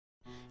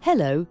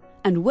Hello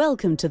and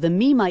welcome to the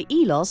Me My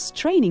Elos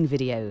training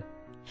video.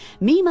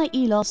 Me My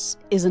Elos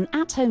is an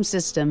at-home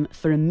system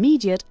for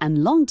immediate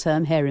and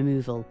long-term hair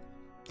removal.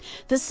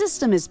 The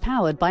system is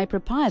powered by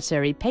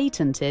proprietary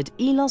patented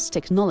Elos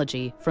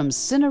technology from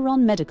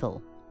Syneron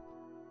Medical.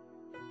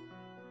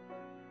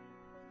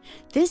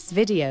 This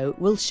video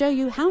will show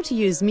you how to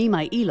use Me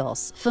My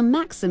Elos for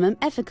maximum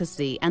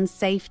efficacy and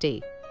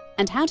safety,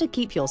 and how to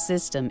keep your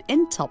system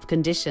in top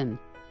condition.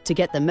 To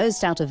get the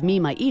most out of Me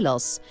My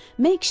Elos,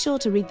 make sure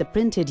to read the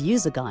printed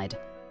user guide.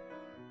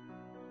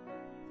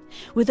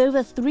 With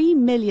over 3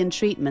 million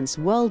treatments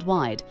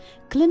worldwide,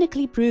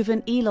 clinically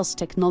proven Elos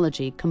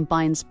technology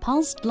combines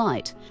pulsed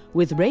light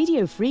with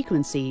radio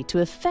frequency to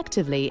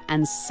effectively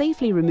and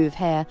safely remove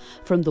hair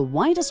from the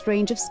widest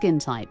range of skin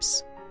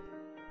types.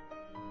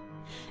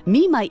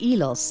 Me My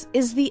Elos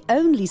is the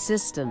only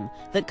system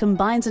that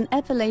combines an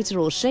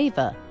epilator or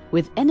shaver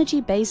with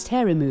energy-based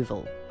hair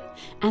removal.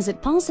 As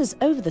it passes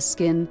over the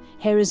skin,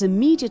 hair is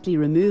immediately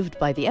removed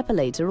by the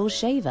epilator or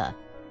shaver.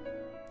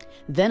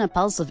 Then a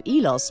pulse of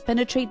Elos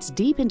penetrates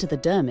deep into the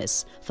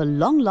dermis for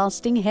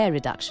long-lasting hair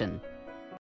reduction.